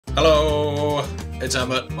Hello, it's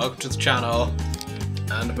Emma. Welcome to the channel.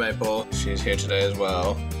 And Maple, she's here today as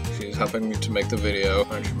well. She's helping me to make the video.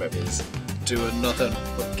 And maybe is doing nothing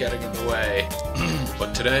but getting in the way.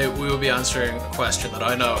 But today we will be answering a question that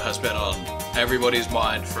I know has been on everybody's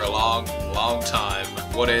mind for a long time.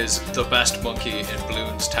 What is the best monkey in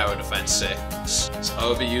Bloons Tower Defense 6? So I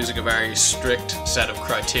will be using a very strict set of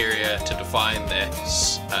criteria to define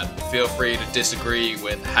this, and feel free to disagree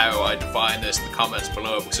with how I define this in the comments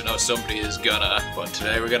below, because I know somebody is gonna. But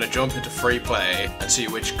today we're gonna jump into free play and see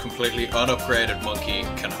which completely unupgraded monkey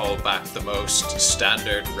can hold back the most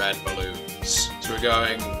standard red balloons. So we're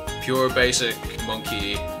going pure basic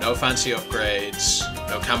monkey, no fancy upgrades,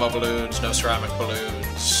 no camo balloons, no ceramic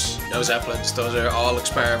balloons, no zeppelins. Those are all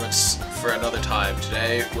experiments for another time.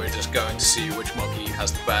 Today we're just going to see which monkey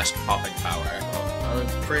has the best popping power. I'm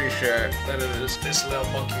pretty sure that it is this little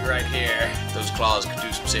monkey right here. Those claws could do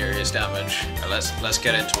some serious damage. Let's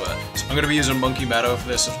get into it. So I'm going to be using Monkey Meadow for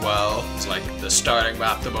this as well. It's like the starting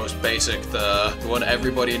map, the most basic, the one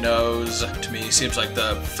everybody knows. To me, seems like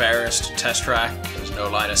the fairest test track. There's no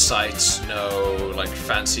line of sight, no like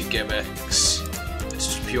fancy gimmicks. It's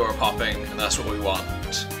just pure popping, and that's what we want.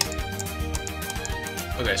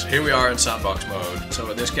 Okay, so here we are in sandbox mode. So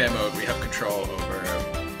in this game mode, we have control over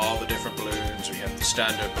all the different balloons. We have the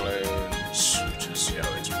standard balloons, which is, you know,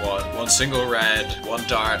 it's one single red, one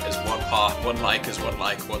dart is one pop, one like is one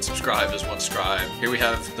like, one subscribe is one subscribe. Here we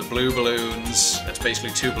have the blue balloons. That's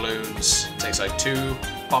basically two balloons. It takes like 2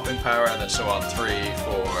 popping power, and then so on 3,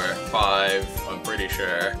 4, 5, I'm pretty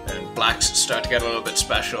sure. And blacks start to get a little bit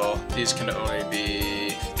special. These can only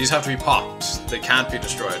be, these have to be popped. They can't be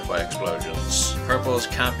destroyed by explosions. Purples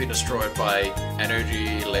can't be destroyed by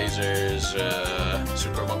energy, lasers,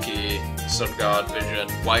 super monkey, sun god vision.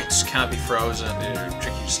 Whites can't be frozen, they're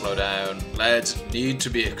tricky to slow down. Leads need to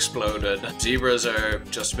be exploded. Zebras are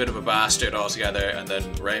just a bit of a bastard altogether, and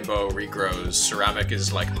then rainbow regrows. Ceramic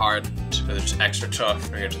is like hardened, so they're just extra tough.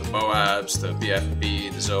 We're into the Moabs, the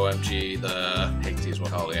BFB, the ZOMG, the Higties,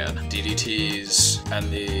 what call again, DDTs, and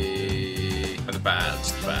the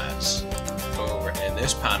bads. Over in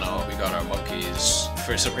this panel, we got our monkeys.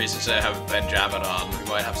 For some reasons I haven't been jamming on. We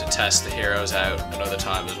might have to test the heroes out another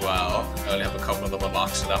time as well. I only have a couple of them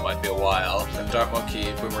unlocked, so that might be a while. Dart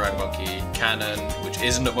monkey, boomerang monkey, cannon, which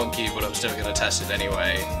isn't a monkey, but I'm still gonna test it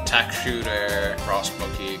anyway. Tack shooter, frost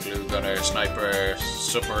monkey, glue gunner, sniper,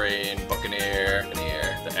 submarine, buccaneer,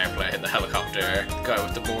 the airplane, the helicopter, the guy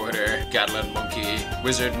with the mortar, Gatling monkey,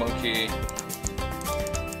 wizard monkey.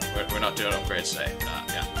 We're not doing upgrades today.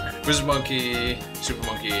 Yeah. Wizard monkey, super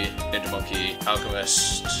monkey, ninja monkey,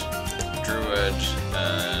 alchemist, druid,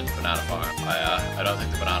 and banana farm. I don't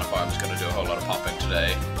think the banana farm is going to do a whole lot of popping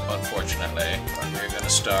today, unfortunately. But we're going to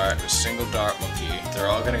start with single dart monkey. They're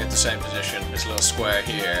all going to get the same position. This little square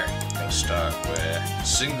here. I'm going to start with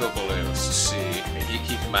single balloons to see. I mean,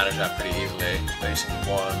 he can manage that pretty easily. Basically 1,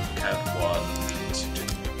 count 1, 2,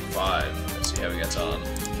 5. Let's see how he gets on.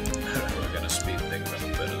 We're going to speed things up a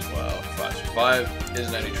bit as well. 5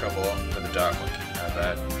 isn't any trouble for the dart monkey. How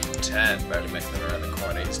about 10? Barely making it around the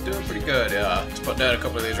corner. He's doing pretty good, yeah. He's putting down a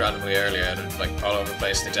couple of these randomly earlier, and like all over the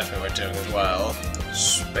place. They definitely weren't doing as well.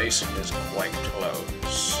 Spacing is quite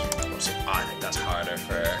close. I think that's harder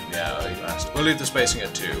for, yeah, we'll leave the spacing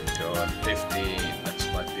at 2. Go on 15. This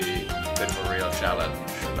might be a bit of a real challenge.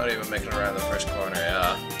 Not even making it around the first corner,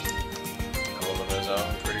 yeah. Holding his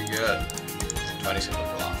own pretty good. 20 seems like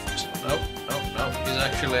a lot for him. Nope. He's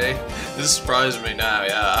actually, this is surprising me now,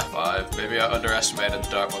 yeah. 5. Maybe I underestimated the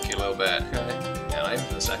dart monkey a little bit. Okay. Yeah, not even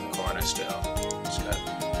for the second corner still. Just gotta,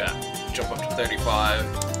 yeah, jump up to 35.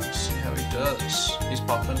 See how he does. He's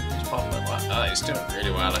popping. Wow, he's doing really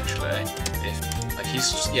well actually.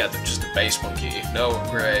 He's just, yeah, just a base monkey. No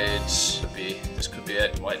upgrades. This could be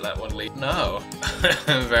it. Might let one lead. No.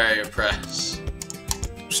 I'm very impressed.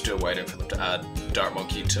 Still waiting for them to add Dart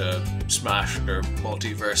Monkey to Smash or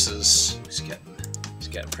Multiverses. He's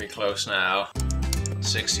getting pretty close now.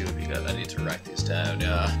 60 would be good. I need to write these down,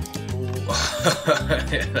 yeah.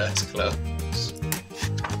 Yeah, that's close.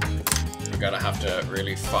 We're gonna have to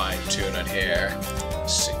really fine tune it here.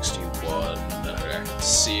 61.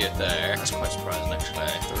 See it there. That's quite surprising actually.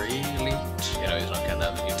 3 elite. You know, he's not getting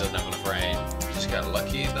that. He doesn't have enough range. Just got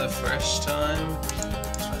lucky the first time.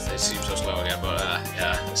 They seem so slow again, but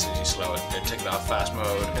yeah, as soon as you slow it, they're taking off fast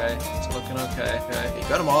mode. Okay, it's looking okay. He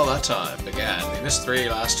got them all that time. Again, he missed 3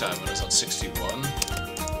 last time when it was on 61.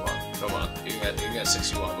 Come on, you can get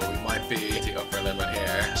 61, but we might be the upper limit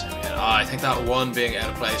here. So, I think that one being out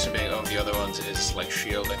of place and being over the other ones is like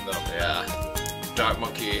shielding them. Yeah. Dark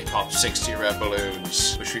Monkey popped 60 red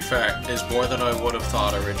balloons, which to be fair is more than I would have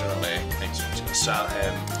thought originally. I think so. I'm just gonna sell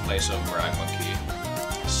him, place a Boomerang Monkey.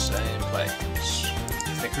 Same place.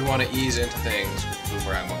 I think we want to ease into things with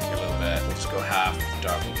Boomerang Monkey a little bit. We'll just go half what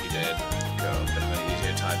Dark Monkey did. Go a bit of an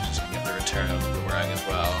easier time just to get the return of the Boomerang as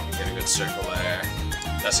well. Get a good circle there.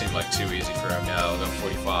 That seemed like too easy for him. Yeah, we'll go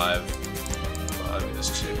 45. Well, I mean,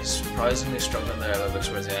 this too. He's surprisingly struggling there. That looks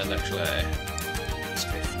towards the end actually. It's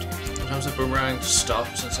 50. Sometimes the Boomerang just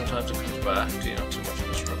stops and sometimes it comes back. You know, too much of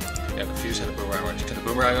a struggle. Yeah, confused how the Boomerang works. Can the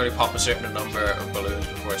Boomerang only pop a certain number of balloons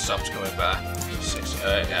before it stops coming back? 6.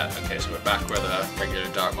 Yeah, okay, so we're back where the regular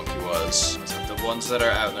Dark Monkey was. So the ones that are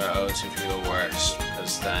out on their own seem to be the worst,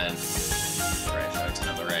 because then... Right, out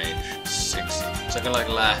another range. 60. It's looking like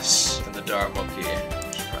less than the Dark Monkey.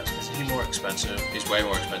 I'm surprised. Is he more expensive? He's way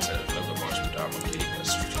more expensive. A little bit more than the Dark Monkey.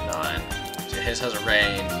 That's 59. So his has a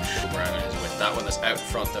range. Boomerang on his with that one that's out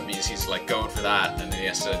front. That means he's like going for that, and then he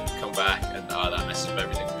has to come back, and oh, that messes up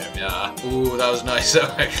everything for him. Yeah. Ooh, that was nice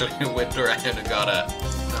though. Actually, whipped around and got it.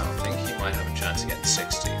 I think he might have a chance of getting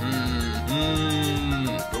 60.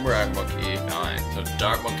 Boomerang Monkey 9. So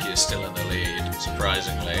Dark Monkey is still in the lead,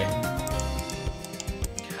 surprisingly.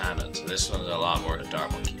 Cannon. So this one's a lot more than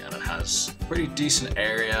Dark Monkey, and it has a pretty decent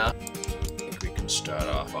area. I think we can start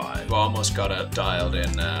off high. We've almost got it dialed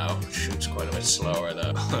in now. Shoots quite a bit slower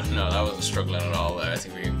though. No, that wasn't struggling at all there. I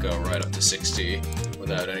think we can go right up to 60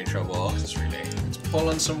 without any trouble. It's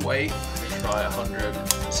pulling some weight. Try 100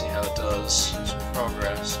 and see how it does. Some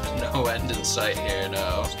progress. No end in sight here,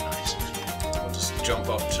 no. Nice. We'll just jump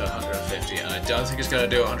up to 150, and I don't think it's going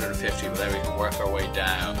to do 150, but then we can work our way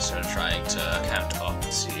down instead of trying to count up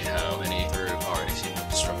and see how many through. Already seem to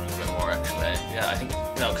be struggling a bit more actually. Yeah, I think,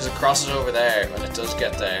 no, because it crosses over there. When it does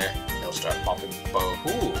get there, it'll start popping both.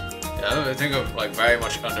 Ooh. Yeah, I think I'm like very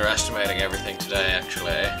much underestimating everything today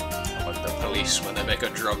actually. Like the police when they make a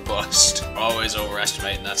drug bust. Always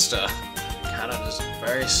overestimating that stuff. Cannon is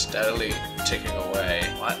very steadily ticking away.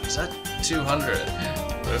 What? Is that 200?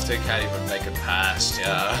 What if they can't even make it past?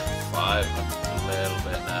 Yeah, 500 a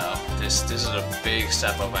little bit now. This is a big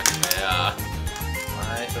step up actually. Yeah,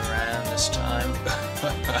 right around this time.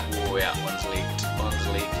 Oh yeah, one's leaked. One's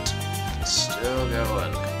leaked. It's still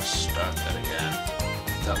going. Start that again.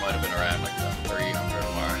 That might have been around like the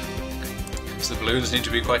 300 mark. So the balloons need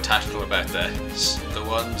to be quite tactical about this. The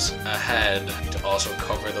ones ahead to also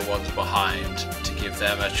cover the ones behind to give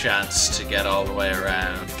them a chance to get all the way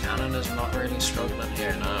around. Cannon is not really struggling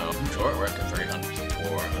here now. Short work at 300 to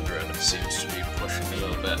 400 seems to be pushing a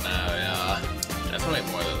little bit now, yeah. Definitely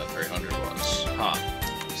more than the 300 was. Huh.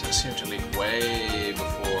 Does that seem to leak way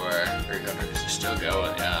before 300? Is it still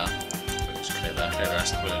going? Yeah. We'll just clear the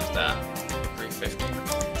rest of the balloons down. 350.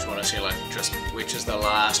 Just want to see like just which is the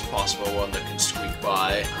last possible one that can squeak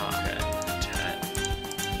by. Okay,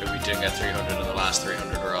 10. Maybe we didn't get 300 in the last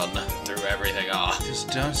 300 run. Threw everything off. Just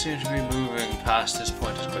don't seem to be moving past this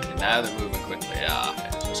point as quickly. Now they're moving quickly. Yeah, okay,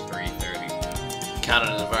 it's just 330.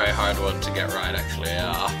 Cannon is a very hard one to get right actually.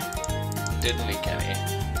 Yeah, didn't leak any.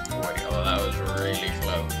 Although that was really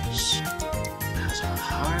close. That's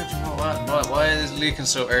hard. Why is it leaking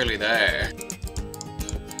so early there?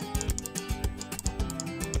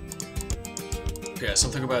 Yeah,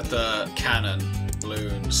 something about the cannon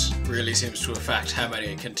balloons really seems to affect how many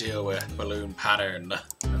it can deal with. Balloon pattern.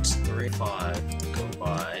 That's 3, 5. Go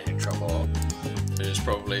by in trouble. There's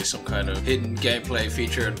probably some kind of hidden gameplay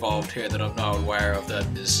feature involved here that I'm not aware of that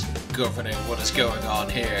is governing what is going on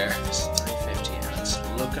here. It's 350 and it's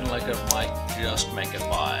looking like it might just make it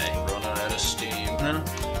by. Running out of steam.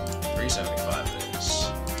 375 it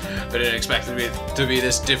is. I didn't expect it to be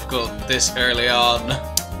this difficult this early on.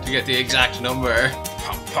 To get the exact number.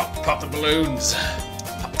 Pop, pop, pop the balloons.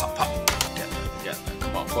 Pop, pop, pop. Get them.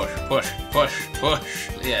 Come on, push, push, push, push.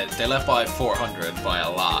 Yeah, they left by 400 by a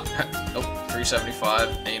lot. Oh, 375,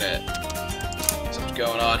 ain't it? Something's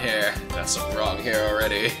going on here. That's something wrong here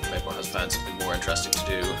already. Maple has found something more interesting to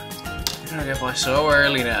do. They're gonna get by so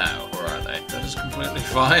early now. Or are they? That is completely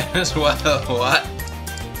fine as well. What?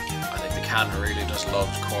 I think the cannon really just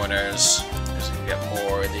loves corners. You can get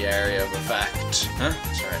more in the area of effect. Huh?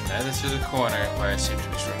 Sorry, now they're through the corner where it seems to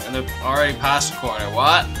be struggling. And they're already past the corner.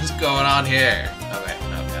 What is going on here? Okay,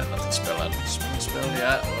 no, yeah, nothing spilling. Nothing spilled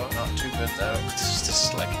yet. Well, not too good though. This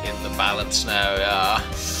is like in the balance now, yeah.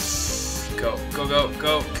 Go, go, go,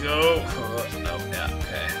 go, go. Oh, no, yeah,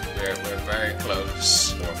 okay. We're very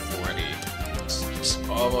close. 440. It's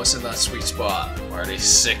almost in that sweet spot. I'm already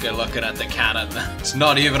sick of looking at the cannon. It's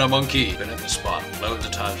not even a monkey. Been in the spot loads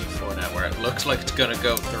of times before now where it looks like it's gonna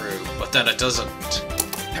go through, but then it doesn't.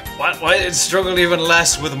 Why it's struggled even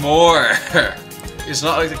less with more? It's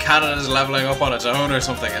not like the cannon is leveling up on its own or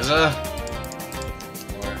something, is it?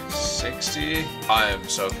 460? I am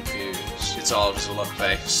so confused. It's all just luck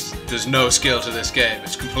based. There's no skill to this game.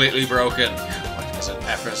 It's completely broken. Because it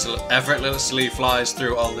effortlessly flies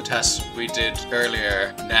through all the tests we did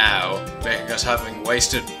earlier now, making us having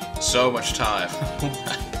wasted so much time.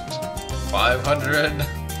 500.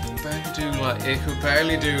 It could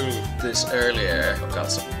barely do this earlier. I've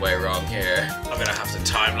got something way wrong here. I'm gonna have to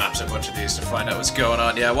time lapse a bunch of these to find out what's going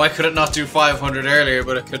on. Yeah, why could it not do 500 earlier,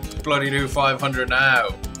 but it could bloody do 500 now?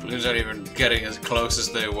 Balloons aren't even getting as close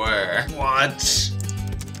as they were. What?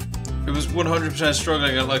 It was 100%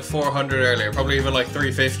 struggling at like 400 earlier, probably even like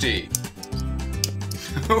 350.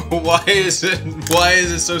 Why is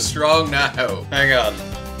it so strong now? Hang on.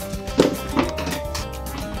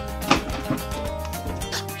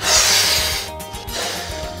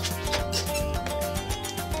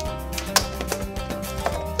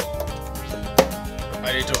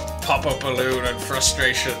 I need to pop a balloon in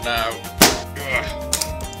frustration now. Ugh.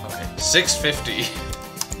 Okay, 650.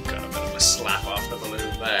 Got a bit of a slap off the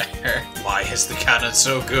balloon there. Why is the cannon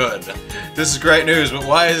so good? This is great news, but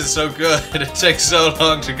why is it so good? It takes so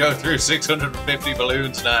long to go through 650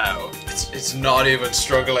 balloons now. It's not even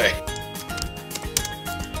struggling.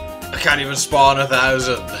 I can't even spawn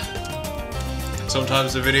 1,000.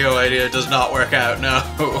 Sometimes the video idea does not work out, no.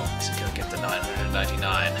 Is it gonna get the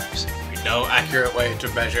 999? No accurate way to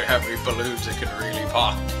measure how many balloons it can really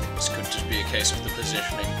pop. This could just be a case of the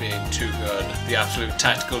positioning being too good. The absolute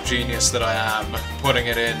tactical genius that I am, putting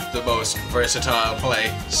it in the most versatile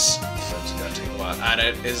place. So it's gonna take a while. And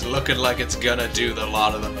it is looking like it's gonna do the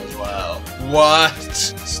lot of them as well. What?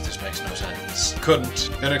 This makes no sense.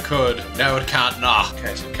 Couldn't. Then it could. Now it can't not.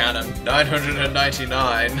 Okay, so cannon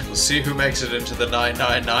 999. We'll see who makes it into the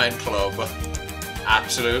 999 club.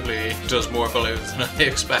 Absolutely does more balloons than I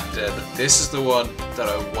expected. This is the one that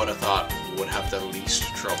I would have thought would have the least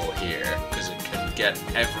trouble here, because it can get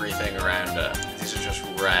everything around it. These are just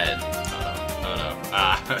red. Oh no.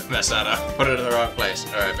 Ah, I messed that up. Put it in the wrong place.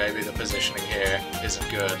 Alright, maybe the positioning here isn't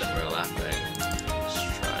good. We're laughing.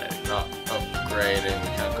 Let's try it. Not upgrading.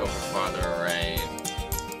 We can't go for farther range.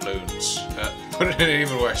 Balloons. Put it in an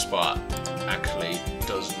even worse spot. Actually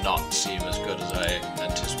does not seem as good as I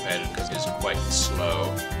anticipated because it's quite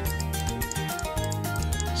slow.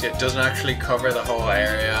 See, it doesn't actually cover the whole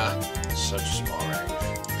area. It's such a small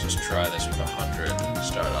range. Just try this with 100 to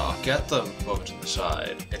start off. Get them over to the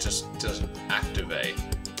side. It just doesn't activate.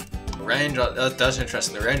 The range on, that's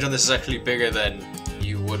interesting. The range on this is actually bigger than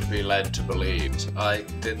you would be led to believe. So I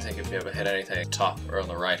didn't think it'd be able to hit anything top or on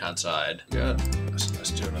the right hand side. Good.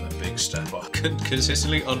 Let's do another big step up.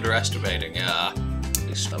 Consistently underestimating, yeah. At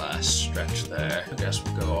least the last stretch there. I guess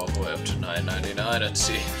we'll go all the way up to 999 and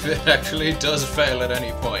see if it actually does fail at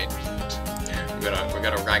any point. We're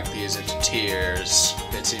gonna rank these into tiers.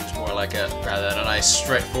 It seems more like a, rather than a nice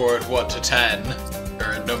straightforward 1 to 10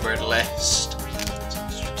 or a numbered list. It's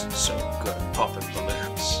just so good at popping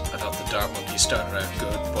balloons. I thought the Dart Monkey started out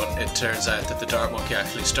good, but it turns out that the Dart Monkey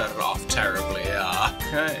actually started off terribly. Yeah.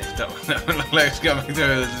 Okay, that one looked like it's coming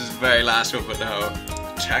through. This is the very last one, but no.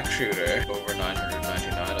 Attack shooter over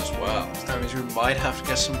 999 as well. That means we might have to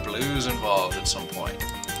get some blues involved at some point.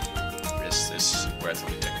 This is where it's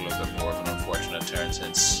going to take a little bit more of an unfortunate turn,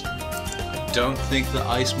 since I don't think the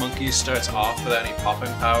Ice Monkey starts off with any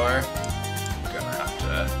popping power. I'm gonna have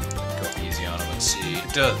to go easy on him and see.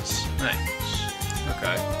 It does. Nice.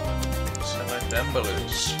 Okay. So I like them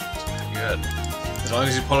balloons. It's pretty good. As long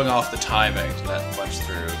as he's pulling off the timing to let punch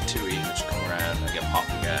through 2 each, come around and get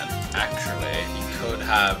popped again. Actually, he could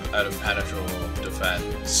have an impenetrable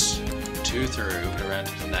defense. 2 through, around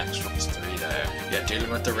to the next one. It's 3 there. Yeah, dealing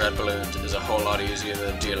with the red balloons is a whole lot easier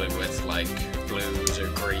than dealing with like blues or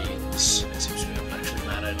greens. It seems to be able to actually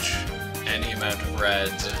manage any amount of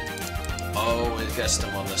reds. Always gets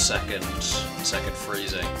them on the second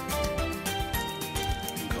freezing.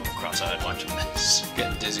 Go cross-eyed watching this.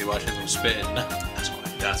 Getting dizzy watching them spin.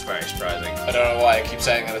 That's very surprising. I don't know why I keep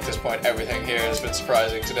saying that at this point. Everything here has been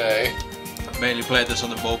surprising today. I've mainly played this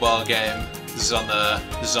on the mobile game. This is on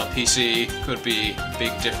PC. Could be a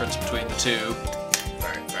big difference between the two.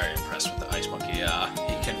 Very, very impressed with the Ice Monkey, yeah.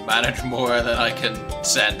 He can manage more than I can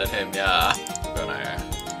send at him, yeah.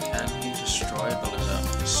 Can he destroy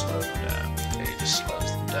balloons? Slow them down. Okay, he just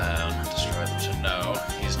slows them down. Destroy them, so no.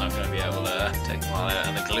 He's not going to be able to take them all out.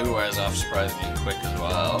 And the glue wears off surprisingly quick as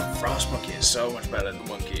well. Frost Monkey is so much better than the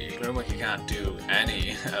Monkey. Glue Monkey can't do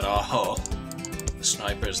any at all. The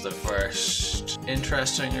Sniper's the first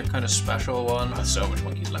interesting or kind of special one. There's so much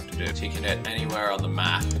Monkey's left to do. He can hit anywhere on the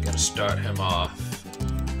map. I'm gonna start him off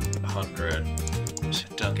 100. So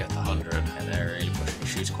don't get the 100, and they're really pushing. He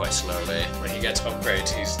shoots quite slowly. When he gets upgrades,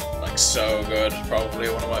 he's like so good. Probably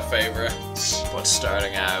one of my favorites. But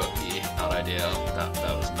starting out, not ideal.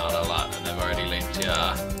 That was not a lot, and they've already linked,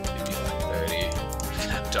 yeah, maybe like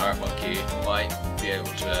 30. Dart Monkey might be able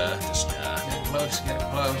to just get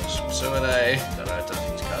close. So are they. But I don't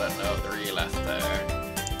think he's got it. No, 3 left there.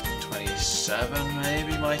 27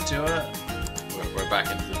 maybe might do it. We're back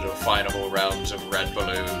into the definable realms of red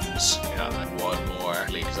balloons. Yeah, and one more,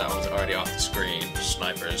 because that was already off the screen.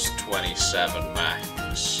 Sniper's 27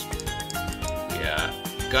 max. Yeah,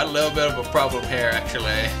 got a little bit of a problem here actually.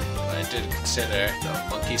 I did consider the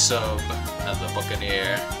monkey sub and the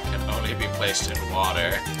buccaneer can only be placed in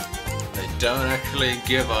water. They don't actually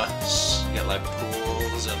give us, you get like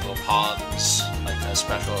pools and little ponds, like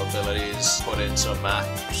special abilities put in some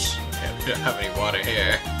maps. Yeah, we don't have any water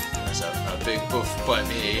here. There's a big buff by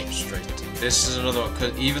me. Straight. This is another one,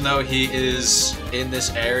 because even though he is in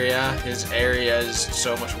this area, his area is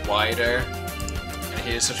so much wider, and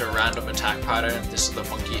he has such a random attack pattern. This is the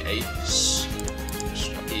monkey ace.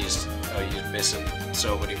 He's missing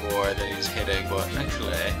so many more than he's hitting, but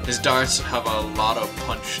actually his darts have a lot of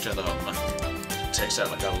punch to them. Takes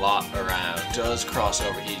out like a lot around. Does cross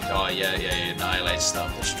over heat. Oh yeah, he annihilates them.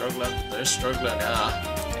 They're struggling,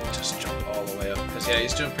 yeah. Just jump all the way up, because yeah,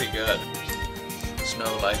 he's doing pretty good. There's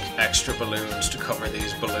no like extra balloons to cover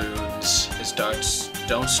these balloons. His darts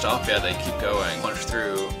don't stop, yeah, they keep going. Punch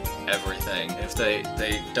through everything. If they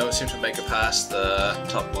don't seem to make it past the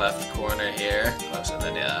top left corner here, and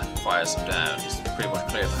then yeah, fires them down. He's pretty much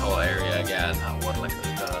cleared the whole area again. That one like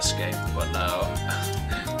they're gonna escape, but no.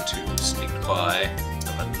 2 sneaked by,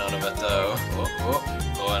 and then none of it though.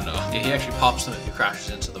 Oh no. Yeah, he actually pops them if he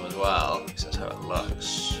crashes into them as well. That's how it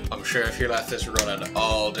looks. I'm sure if you left this running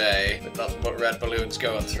all day with nothing but red balloons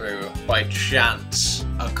going through, by chance,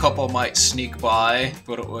 a couple might sneak by,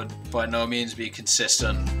 but it would by no means be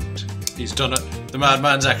consistent. He's done it. The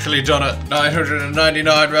madman's actually done it.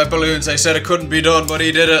 999 red balloons. They said it couldn't be done, but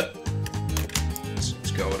he did it.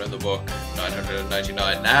 It's going in the book.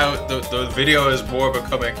 999. Now the video is more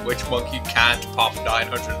becoming which monkey can't pop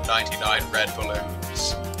 999 red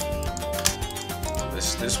balloons.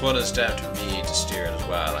 This one is down to me to steer it as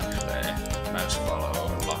well, actually. Mouse follow,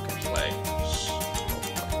 lock in place.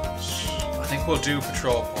 I think we'll do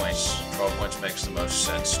patrol points. Patrol points makes the most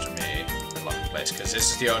sense to me. Lock in place, because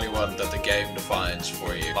this is the only one that the game defines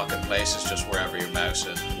for you. Lock in place is just wherever your mouse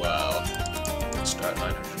is as well. Let's start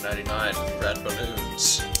 999 red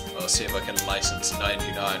balloons. I'll see if I can license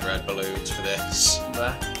 99 red balloons for this.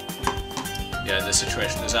 Yeah, in this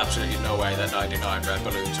situation, there's absolutely no way that 99 red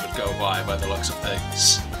balloons would go by the looks of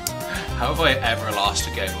things. How have I ever lost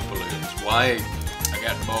a game of balloons? Why?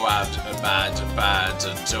 Again, Moabs and Bads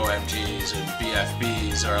and OMGs and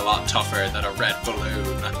BFBs are a lot tougher than a red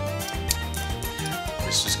balloon.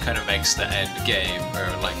 This just kind of makes the end game,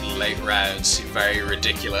 or like late rounds, seem very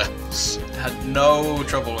ridiculous. Had no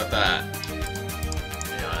trouble with that.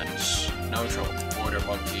 No trouble. Border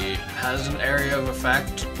Monkey has an area of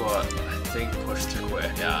effect, but I think push through quick.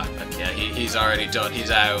 Yeah, okay, he's already done.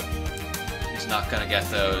 He's out. He's not gonna get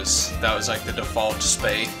those. That was like the default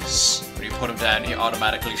space. When you put him down, he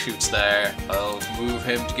automatically shoots there. I'll move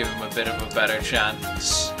him to give him a bit of a better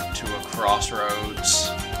chance to a crossroads.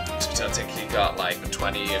 I don't think he got like a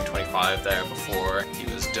 20 or 25 there before he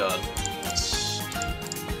was done.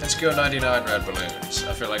 Let's go 99 red balloons.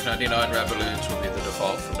 I feel like 99 red balloons will be the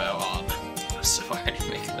default from now on. So I already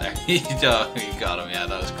make it there. He got him, yeah,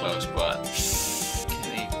 that was close, but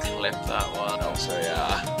can he clip that one? Also,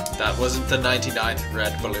 yeah, that wasn't the 99th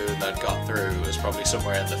red balloon that got through. It was probably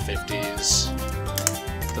somewhere in the 50s.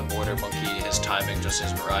 The border monkey, his timing just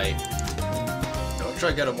isn't right. I'll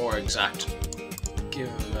try to get a more exact. Give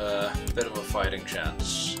him a bit of a fighting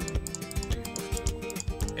chance.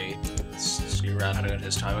 8. He ran out of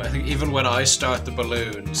his time. I think even when I start the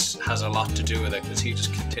balloons has a lot to do with it, because he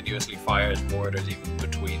just continuously fires borders even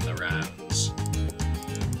between the rounds.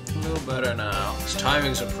 A little better now. His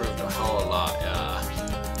timing's improved a whole lot, yeah.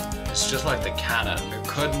 It's just like the cannon. It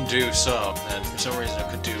couldn't do some, and for some reason it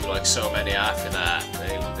could do like so many after that.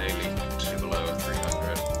 They leaked to below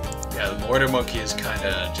 300. Yeah, the mortar monkey is kind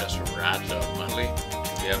of just randomly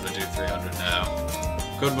to be able to do 300 now.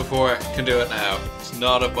 Couldn't before, can do it now. It's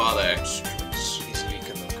not a bother. He's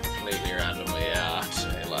leaking them completely randomly, yeah.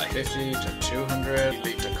 Say like 50 to 200. He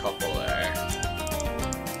leaked a couple there.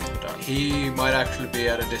 He might actually be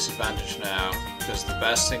at a disadvantage now, because the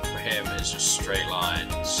best thing for him is just straight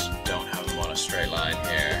lines. Don't have him on a straight line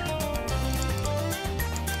here.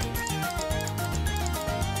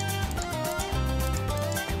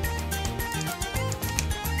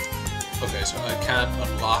 Okay, so I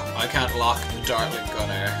can't lock the Dartling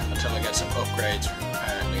Gunner until I get some upgrades,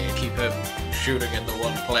 apparently. Keep him shooting in the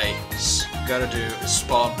one place. Gotta do is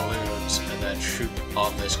spawn balloons and then shoot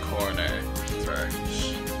on this corner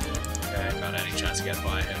first. Okay, got any chance to get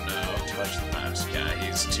by him now. Touch the mouse. Yeah,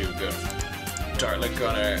 he's too good. Dartling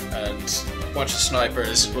Gunner and a bunch of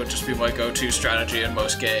snipers would just be my go-to strategy in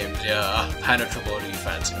most games. Yeah, penetrable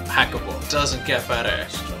defense, impeccable. Doesn't get better.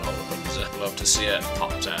 Love to see it.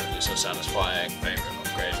 Pops out, it'd be so satisfying. Favorite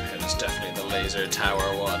upgrade for him is definitely the laser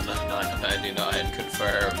tower one. 999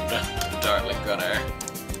 confirmed. The Dartling Gunner.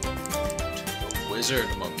 The Wizard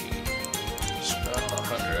Monkey. Spell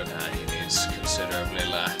 100. He needs considerably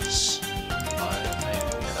less.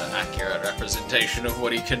 An accurate representation of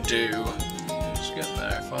what he can do. Just get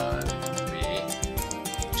there. 5, 3,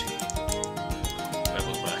 2.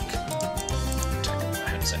 Pebbles back. Taking my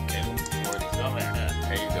headset cable.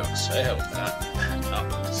 There you go. Say hello with that.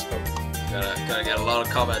 Gonna get a lot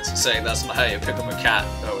of comments saying that's not how you pick up a cat.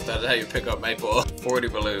 No, that's how you pick up Maple. 40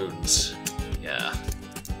 balloons. Yeah.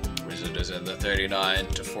 Wizard is in the 39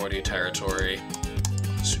 to 40 territory.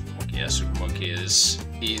 Super Monkey, yeah, Super Monkey is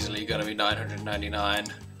easily gonna be 999.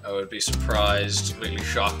 I would be surprised, completely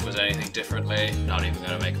shocked was anything differently. Not even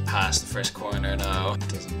gonna make it past the first corner now.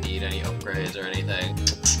 Doesn't need any upgrades or anything.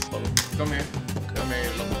 Come here. Come here,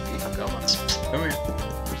 little monkey. Come on. Come here.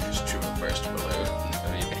 Just chew a first balloon.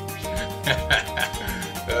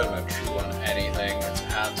 Good, not chew on anything. It's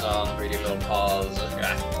hands on, pretty little paws.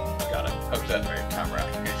 Yeah, got it. Hooked up for your camera.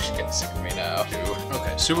 You're just getting sick of me now.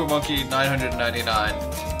 Okay, Super Monkey 999.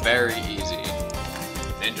 Very easy.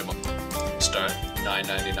 Ninja Monkey. Start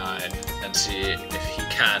 999 and see if he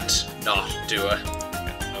can't not do it.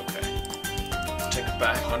 Okay. Take it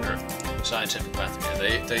back 100. Scientific method.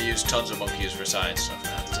 Yeah, they use tons of monkeys for science stuff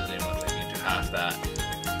now. It doesn't even look like you do half that.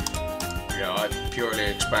 You know, I purely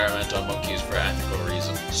experiment on monkeys for ethical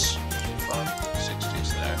reasons. 55,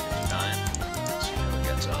 60s there, 59. Let's see how we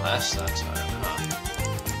get to less that time,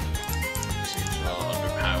 He seems well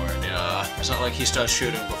underpowered, yeah. It's not like he starts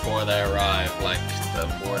shooting before they arrive, like the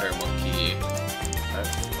mortar monkey.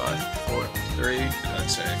 5, 4, 3, I'd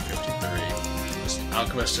say 53.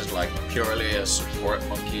 Alchemist is like purely a support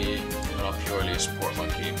monkey. Not purely a support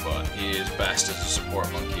monkey, but he is best as a support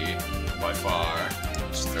monkey by far.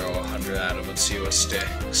 Just throw 100 at him and see what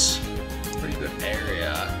sticks. Pretty good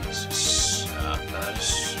area. That is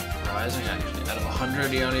surprising actually. Out of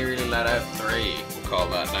 100 he only really let out 3. We'll call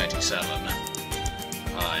that 97.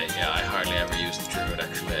 Yeah, I hardly ever use the Druid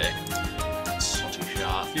actually. It's too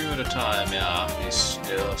shot. A few at a time, yeah. He's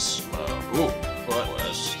still slow. Ooh, but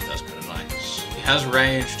that's kind of nice. He has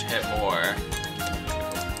range to hit more.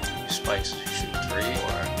 Spikes if you shoot 3 or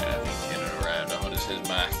I think in and around 100 is his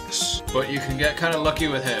max. But you can get kind of lucky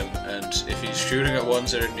with him, and if he's shooting at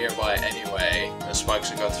ones that are nearby anyway, the spikes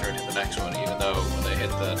will go through and hit the next one, even though when they hit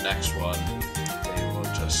the next one, they will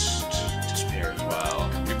just disappear as well.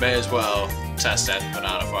 We may as well test out the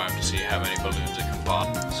banana farm to see how many balloons it can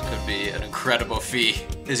pop. This could be an incredible feat.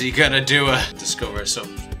 Is he gonna do it? Discover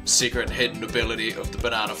some secret hidden ability of the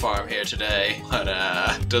banana farm here today, but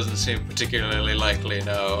doesn't seem particularly likely.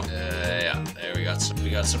 No. Yeah, there we got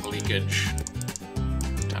some leakage.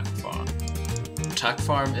 Attack farm. Attack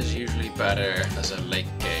farm is usually better as a late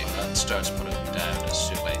game. That starts putting them down as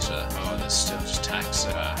soon later. Oh, this still just attacks.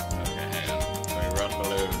 Okay, hang on. We run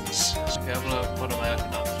balloons. So be able to put them out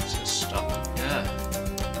and not just stop. Yeah.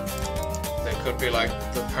 They could be like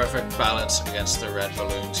the perfect balance against the red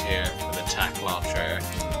balloons here with attack launcher.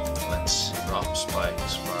 Let's drop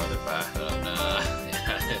spikes farther back and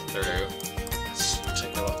yeah, hit through. Let's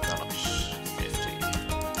take a look on 50.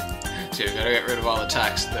 So we've got to get rid of all the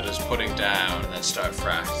attacks that is putting down and then start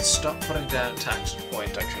frack. Stop putting down attacks at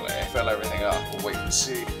point actually. Fill everything up. We'll wait and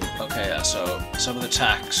see. Okay, yeah, so some of the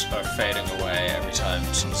attacks are fading away every time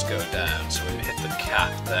someone's going down. So we hit the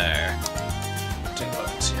cap there. Take a look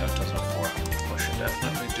and see how it does on 4. Pushing,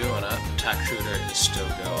 definitely doing it. Attack shooter is still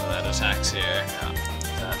going. That attacks here. Yeah.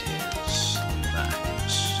 That is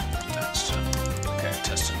max. That's okay,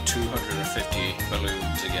 testing 250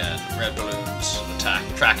 balloons again. Red balloons,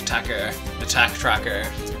 track attacker, attack tracker.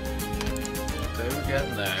 They were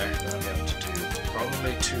getting there. Gonna get up to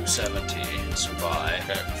probably 270 and survive.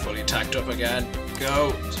 Okay, fully tacked up again.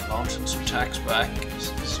 Go! So launching some tacks back.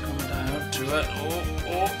 This is coming down to it.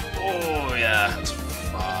 Oh, yeah. That's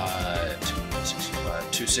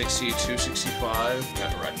 265, 260, 265.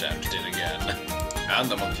 Got it right down to it again. And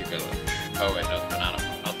the Monkey Village. Oh wait, no, the Banana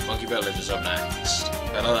Farm. Oh, the Monkey Village is up next.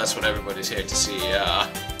 I know that's what everybody's here to see, yeah.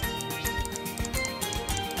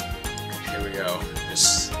 Here we go.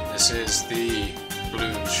 This is the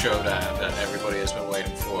Bloons showdown that everybody has been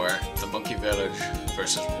waiting for. The Monkey Village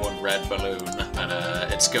versus one red balloon. And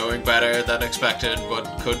it's going better than expected, but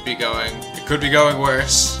it could be going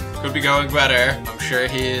worse. Could be going better. I'm sure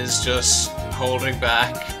he is just holding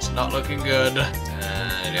back. It's not looking good.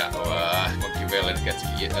 And yeah, Monkey Village gets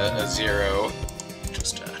a 0.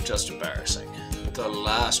 Just embarrassing. The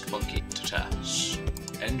last monkey to test.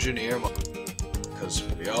 Engineer monkey. Because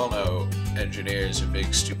we all know engineers are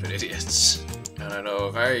big stupid idiots. And I know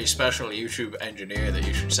a very special YouTube engineer that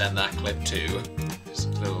you should send that clip to. This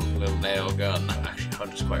little nail gun. Actually,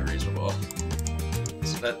 100's quite reasonable.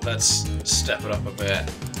 So let's step it up a bit.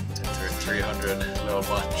 300, a little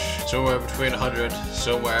much. Somewhere between 100,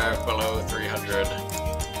 somewhere below 300.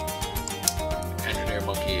 Engineer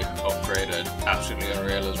monkey upgraded. Absolutely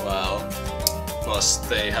unreal as well. Plus,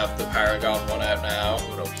 they have the Paragon one out now.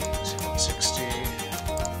 What up? 160.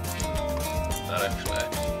 That actually.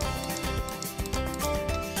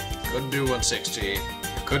 Couldn't do 160. It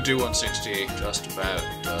could do 160. Just about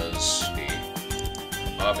does.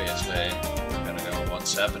 Obviously, I'm gonna go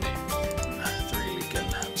 170. 3 leaking.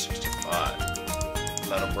 65.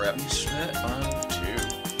 Let him rip. Split on 2.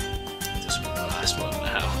 This will be the last one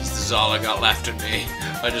now. This is all I got left in me.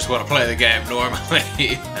 I just want to play the game normally.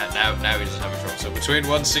 And now he doesn't have a trouble. So between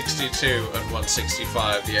 162 and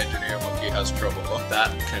 165, the engineer monkey has trouble.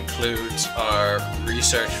 That concludes our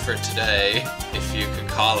research for today, if you can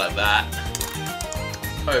call it that.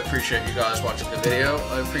 I appreciate you guys watching the video.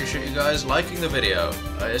 I appreciate you guys liking the video.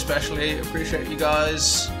 I especially appreciate you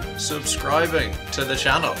guys subscribing to the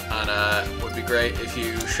channel, and it would be great if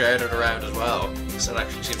you shared it around as well, because that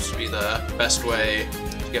actually seems to be the best way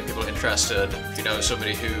to get people interested. If you know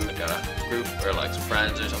somebody who got a group or like some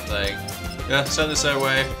friends or something, yeah, send this their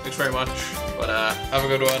way. Thanks very much. But have a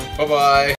good one. Bye bye.